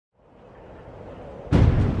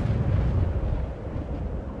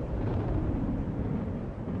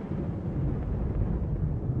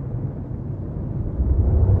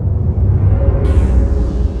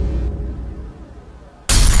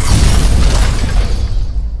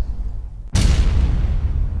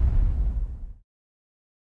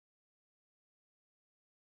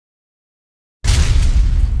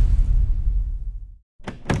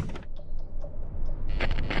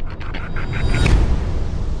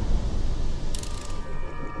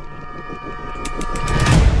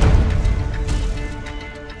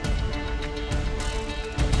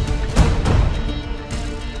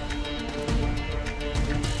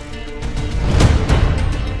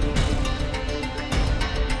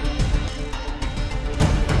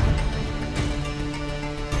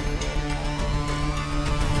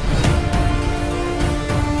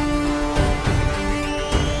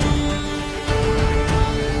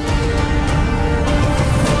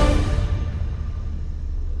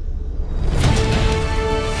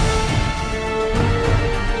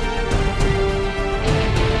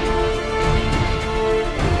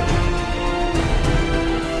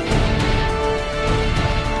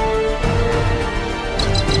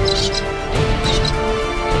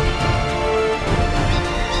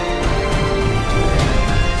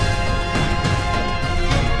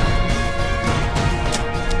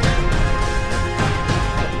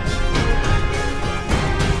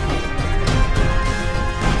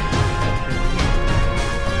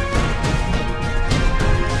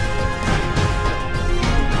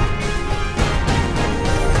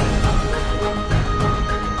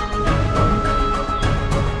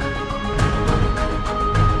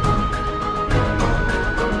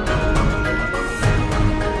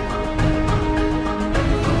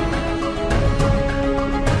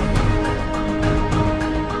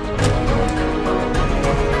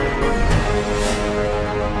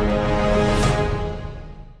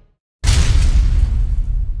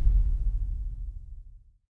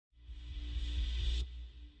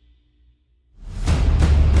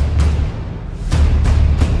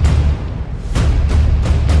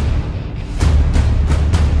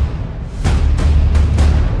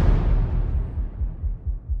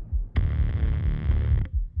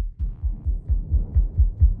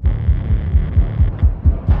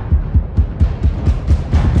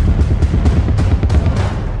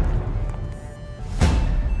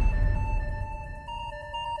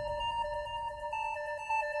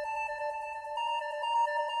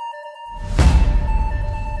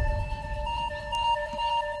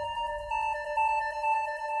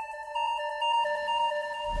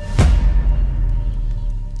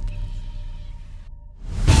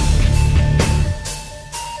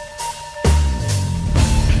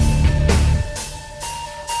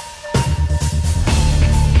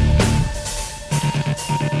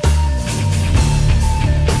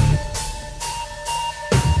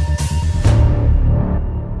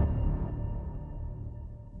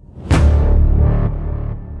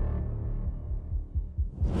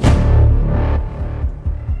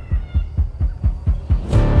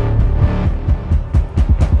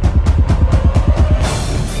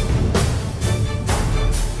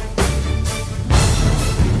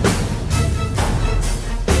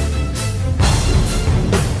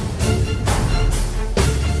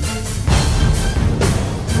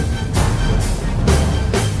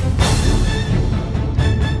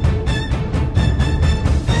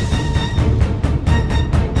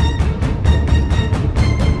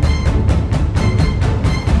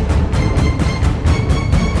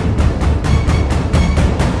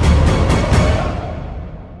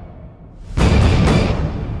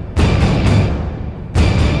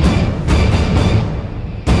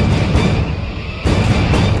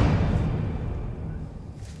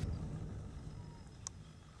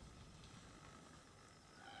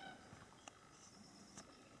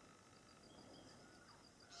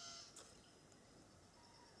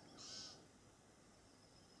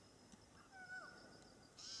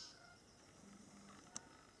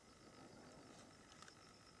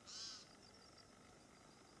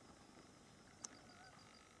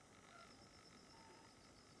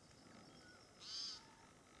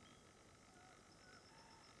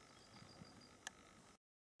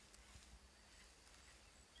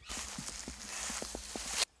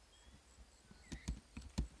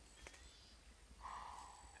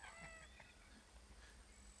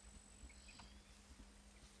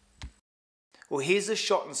Well, here's a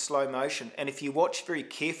shot in slow motion, and if you watch very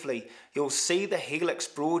carefully, you'll see the helix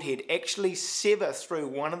broadhead actually sever through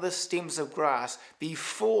one of the stems of grass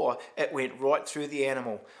before it went right through the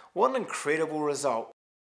animal. What an incredible result.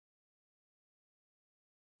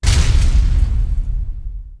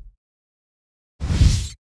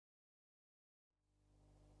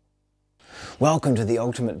 Welcome to the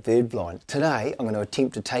Ultimate Bird Blind. Today I'm going to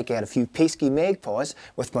attempt to take out a few pesky magpies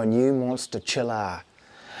with my new Monster Chill-R.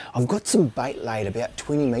 I've got some bait laid about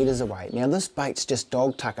 20 metres away. Now this bait's just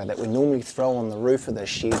dog tucker that we normally throw on the roof of the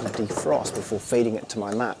shed to defrost before feeding it to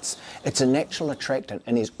my mutts. It's a natural attractant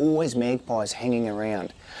and there's always magpies hanging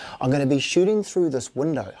around. I'm going to be shooting through this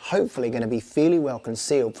window, hopefully going to be fairly well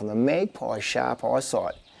concealed from the magpie's sharp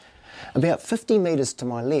eyesight. About 50 metres to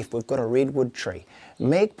my left we've got a redwood tree.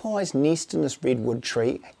 Magpies nest in this redwood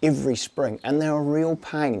tree every spring and they're a real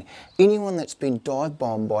pain. Anyone that's been dive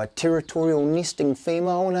bombed by a territorial nesting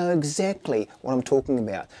female will know exactly what I'm talking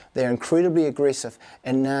about. They're incredibly aggressive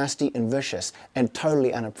and nasty and vicious and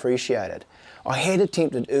totally unappreciated. I had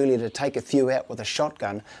attempted earlier to take a few out with a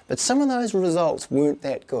shotgun, but some of those results weren't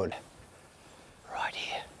that good. Right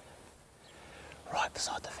here, right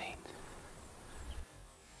beside the fence.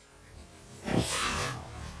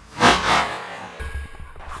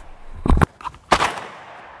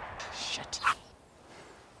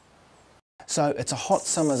 So it's a hot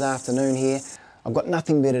summer's afternoon here. I've got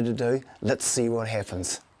nothing better to do. Let's see what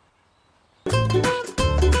happens.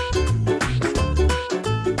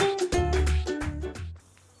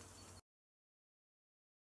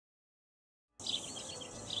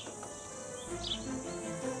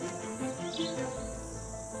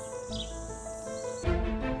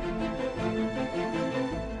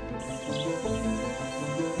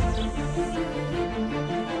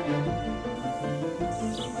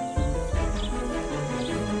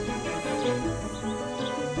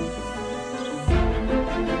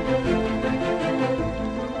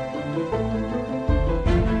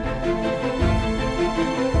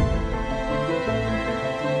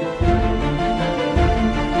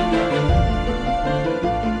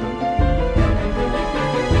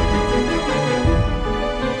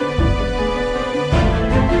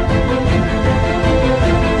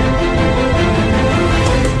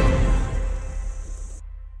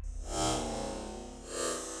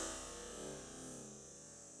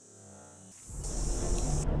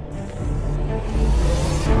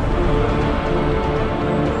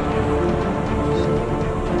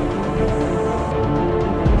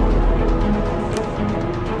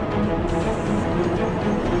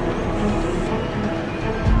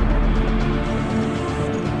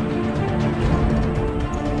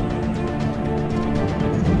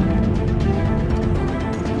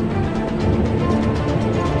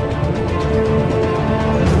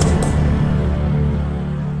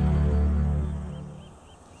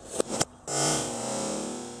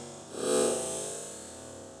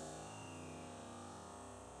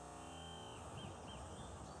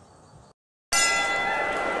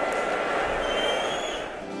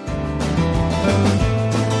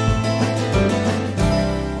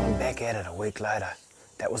 A week later.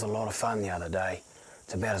 That was a lot of fun the other day.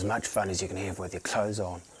 It's about as much fun as you can have with your clothes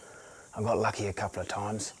on. I got lucky a couple of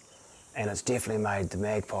times and it's definitely made the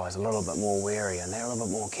magpies a little bit more wary and they're a little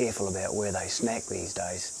bit more careful about where they snack these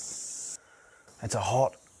days. It's a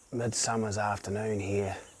hot midsummer's afternoon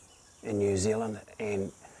here in New Zealand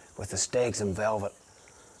and with the stags and velvet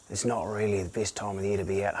it's not really the best time of the year to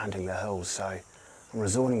be out hunting the hills, so I'm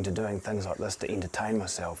resorting to doing things like this to entertain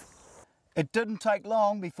myself. It didn't take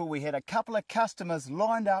long before we had a couple of customers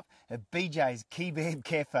lined up at BJ's Kebab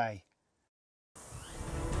Cafe.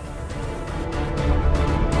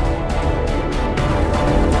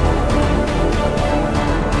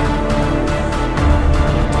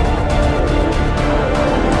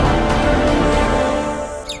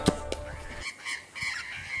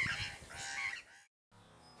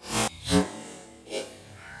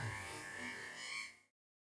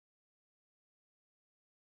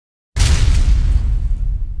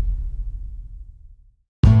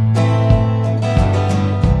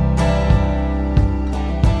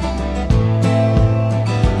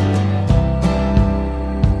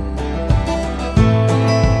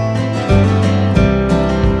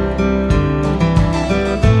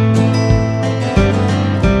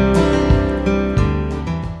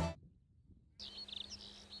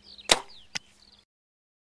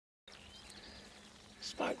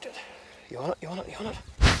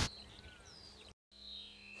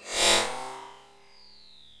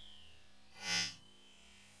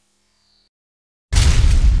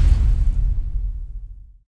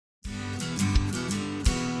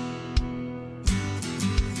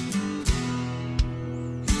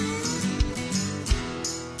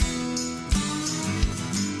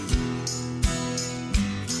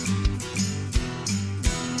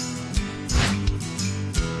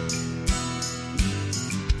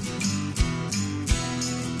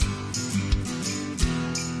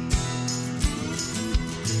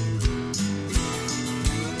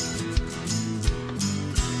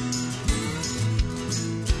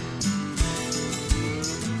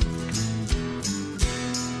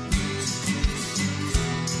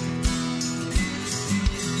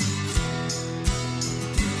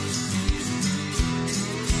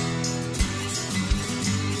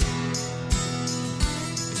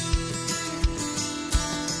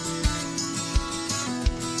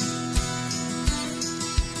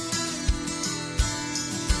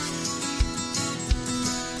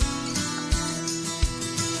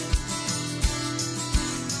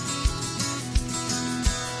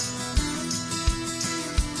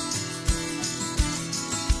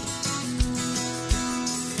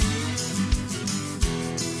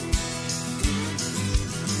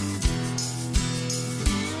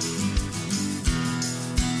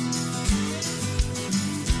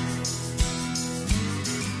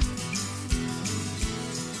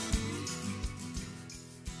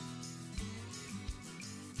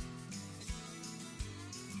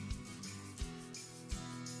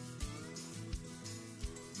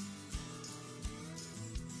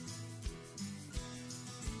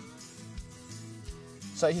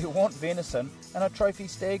 So you want venison and a trophy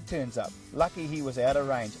stag turns up. Lucky he was out of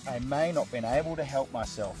range. I may not been able to help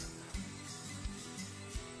myself.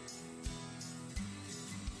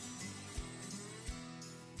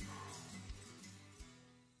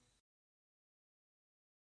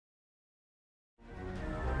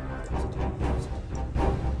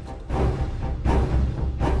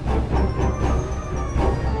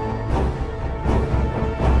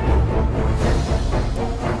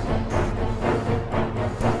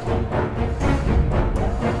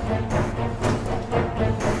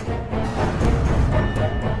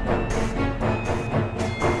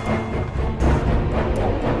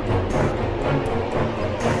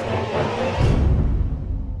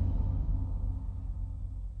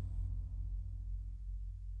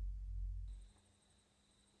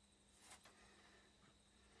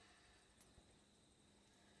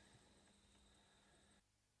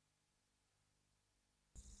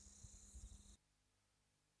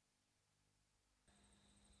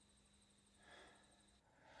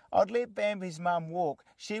 I'd let Bambi's mum walk.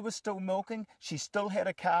 She was still milking, she still had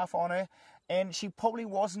a calf on her, and she probably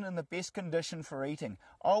wasn't in the best condition for eating.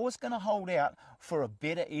 I was going to hold out for a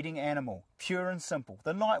better eating animal, pure and simple.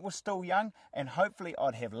 The night was still young, and hopefully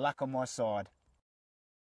I'd have luck on my side.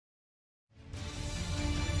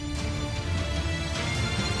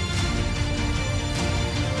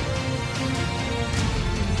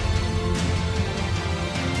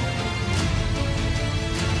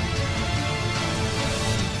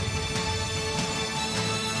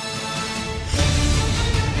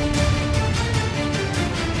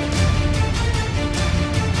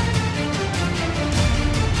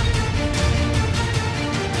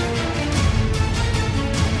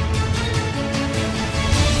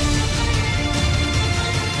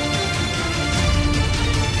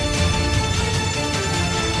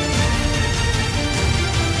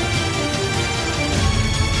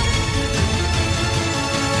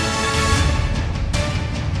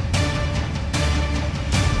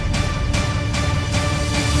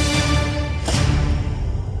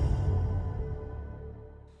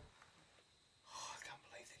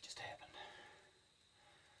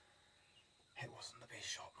 It wasn't the best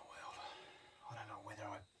shot in the world. I don't know whether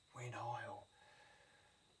I went high or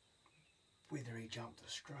whether he jumped the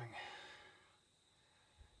string.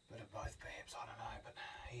 Bit of both perhaps, I don't know, but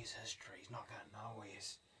here's history. He's not going nowhere.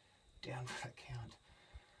 He's down for the count.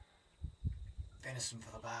 Venison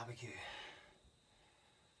for the barbecue.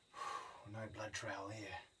 No blood trail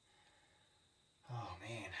there. Oh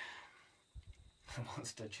man.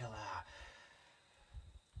 Monster Chilla.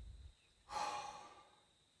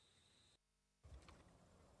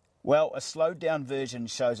 Well, a slowed down version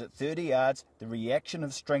shows at 30 yards the reaction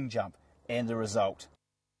of string jump and the result.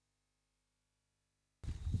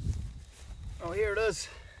 Oh, here it is.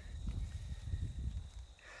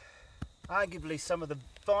 Arguably some of the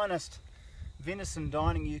finest venison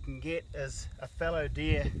dining you can get is a fallow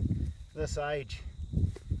deer this age.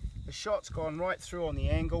 The shot's gone right through on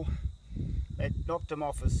the angle. It knocked him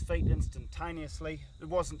off his feet instantaneously. It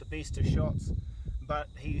wasn't the best of shots, but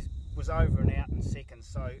he was over and out in seconds,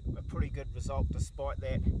 so a pretty good result despite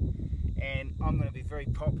that. And I'm going to be very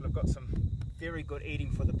popular. I've got some very good eating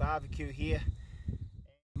for the barbecue here.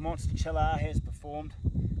 Monster Chilla has performed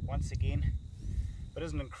once again, but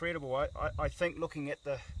isn't incredible? I think looking at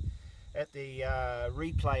the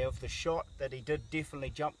replay of the shot that he did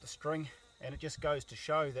definitely jump the string, and it just goes to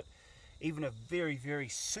show that even a very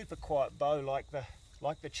super quiet bow like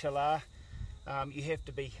the Chilla, you have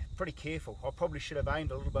to be pretty careful. I probably should have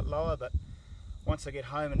aimed a little bit lower, but once I get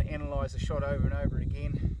home and analyse the shot over and over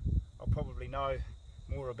again, I'll probably know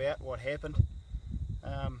more about what happened.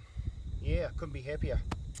 Yeah, couldn't be happier.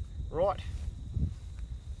 Right,